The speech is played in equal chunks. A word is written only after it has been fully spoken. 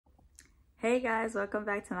Hey guys, welcome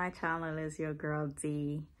back to my channel. It's your girl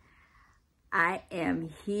D. I am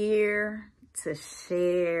here to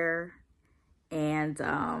share and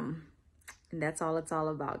that's all it's all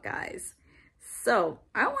about, guys. So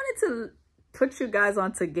I wanted to put you guys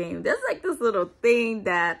onto game. There's like this little thing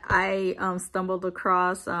that I stumbled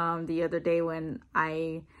across the other day when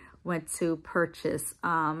I went to purchase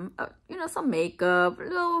some makeup,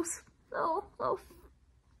 little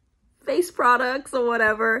face products or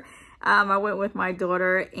whatever. I went with my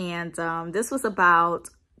daughter, and this was about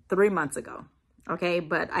 3 months ago. Okay,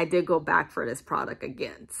 but I did go back for this product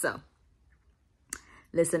again. So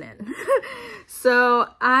listen in. So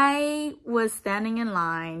I was standing in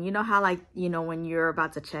line. You know how, like, when you're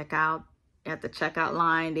about to check out, at the checkout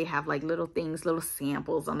line, they have like little things, little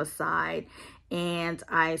samples on the side. And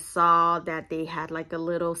I saw that they had like a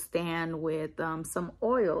little stand with some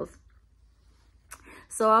oils.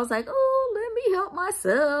 So I was like, oh, let me help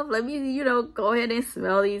myself. Let me, go ahead and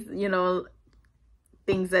smell these,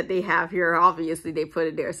 things that they have here. Obviously, they put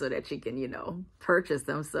it there so that you can, purchase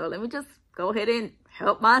them. So let me just go ahead and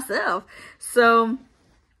help myself. So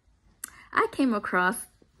I came across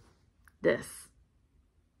this.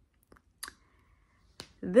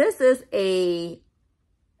 This is a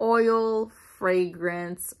oil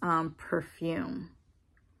fragrance perfume.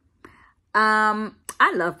 I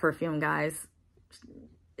love perfume, guys.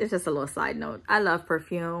 It's just a little side note. I love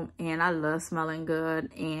perfume and I love smelling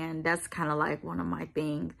good, and that's kind of like one of my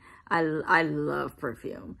things. I love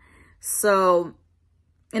perfume. So,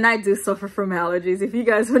 and I do suffer from allergies. If you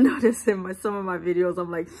guys would notice in some of my videos, I'm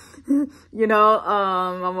like, I'm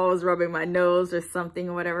always rubbing my nose or something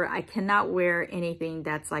or whatever. I cannot wear anything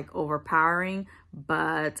that's like overpowering,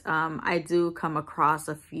 but I do come across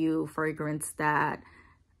a few fragrances that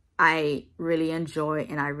I really enjoy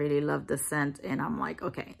and I really love the scent, and I'm like,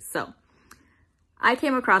 okay. So I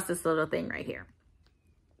came across this little thing right here.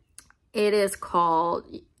 It is called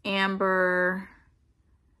Amber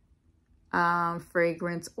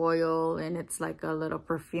fragrance oil, and it's like a little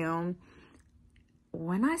perfume.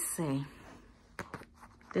 When I say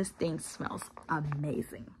this thing smells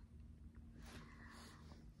amazing,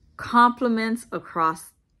 compliments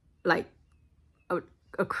across the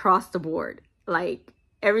board. Like,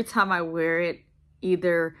 every time I wear it,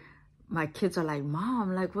 either my kids are like,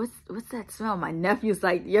 Mom, like, what's that smell? My nephew's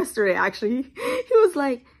like, yesterday, actually, he was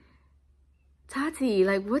like, Tati,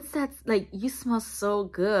 like, what's that? Like, you smell so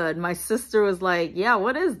good. My sister was like, yeah,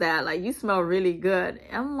 what is that? Like, you smell really good.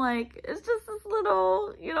 I'm like, it's just this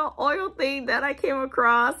little, oil thing that I came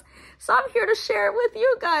across. So I'm here to share it with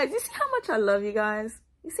you guys. You see how much I love you guys?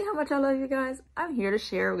 You see how much I love you guys? I'm here to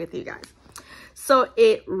share it with you guys. So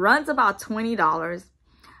it runs about $20.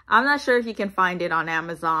 I'm not sure if you can find it on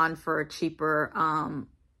Amazon for a cheaper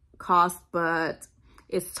cost, but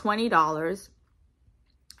it's $20.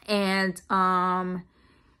 And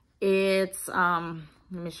it's let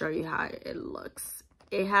me show you how it looks.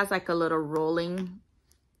 It has like a little rolling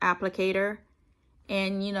applicator,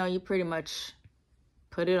 and you pretty much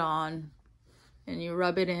put it on and you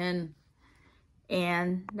rub it in,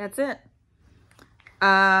 and that's it.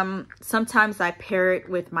 Sometimes I pair it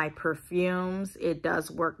with my perfumes. It does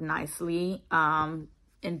work nicely. And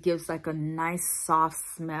gives like a nice soft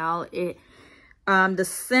smell. The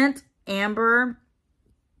scent Amber,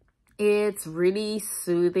 it's really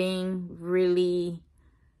soothing, really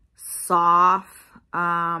soft.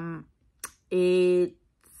 Is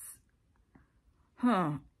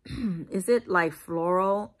it like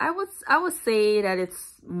floral? I would say that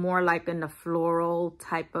it's more like in the floral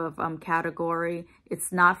type of category.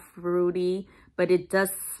 It's not fruity, but it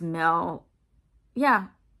does smell, yeah,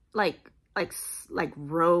 like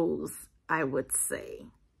rose, I would say.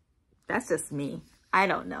 That's just me. I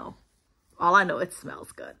don't know. All I know, it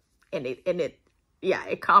smells good, and it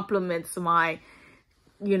complements my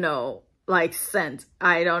like scent.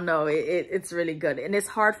 I don't know, it's really good, and it's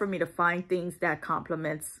hard for me to find things that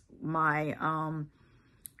complements my how,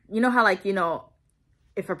 like,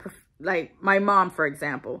 if like my mom, for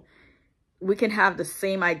example, we can have the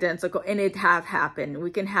same identical, and it have happened, we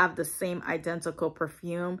can have the same identical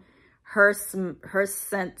perfume. Her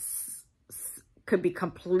scents could be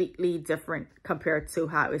completely different compared to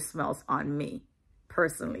how it smells on me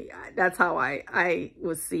personally. That's how I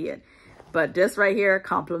would see it. But this right here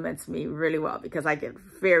compliments me really well, because I get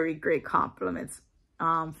very great compliments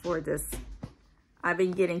for this. I've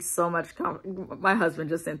been getting so much, my husband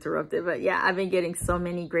just interrupted, but yeah, I've been getting so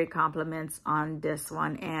many great compliments on this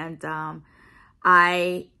one. And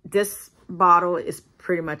this bottle is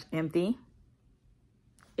pretty much empty.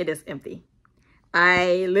 It is empty.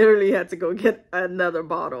 I literally had to go get another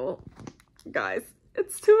bottle, guys.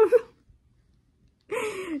 It's too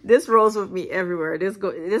This rolls with me everywhere. This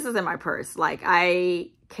is in my purse. Like,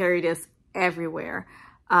 I carry this everywhere.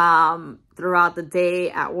 Throughout the day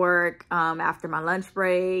at work, after my lunch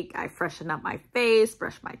break, I freshen up my face,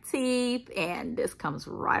 brush my teeth, and this comes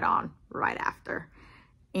right on, right after.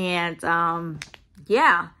 And,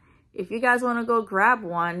 yeah, if you guys want to go grab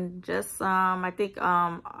one, just, I think,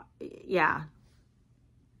 yeah,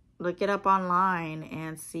 look it up online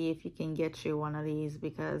and see if you can get you one of these,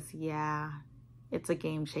 because, yeah, it's a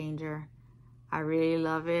game changer. I really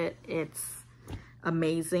love it. It's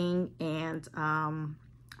amazing. And,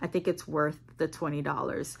 I think it's worth the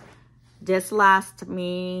 $20. This lasts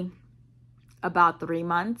me about 3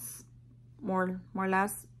 months, more or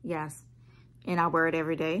less. Yes. And I wear it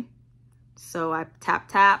every day. So I tap,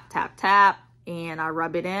 tap, tap, tap, and I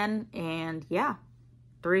rub it in, and yeah,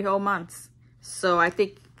 3 whole months. So I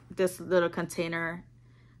think this little container,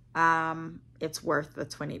 it's worth the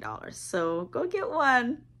 $20. So go get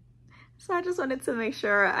one. So I just wanted to make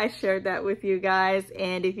sure I shared that with you guys.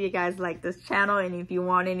 And if you guys like this channel, and if you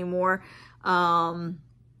want any more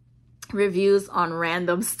reviews on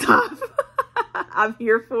random stuff, I'm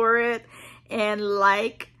here for it. And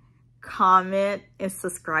like, comment, and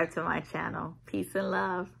subscribe to my channel. Peace and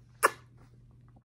love.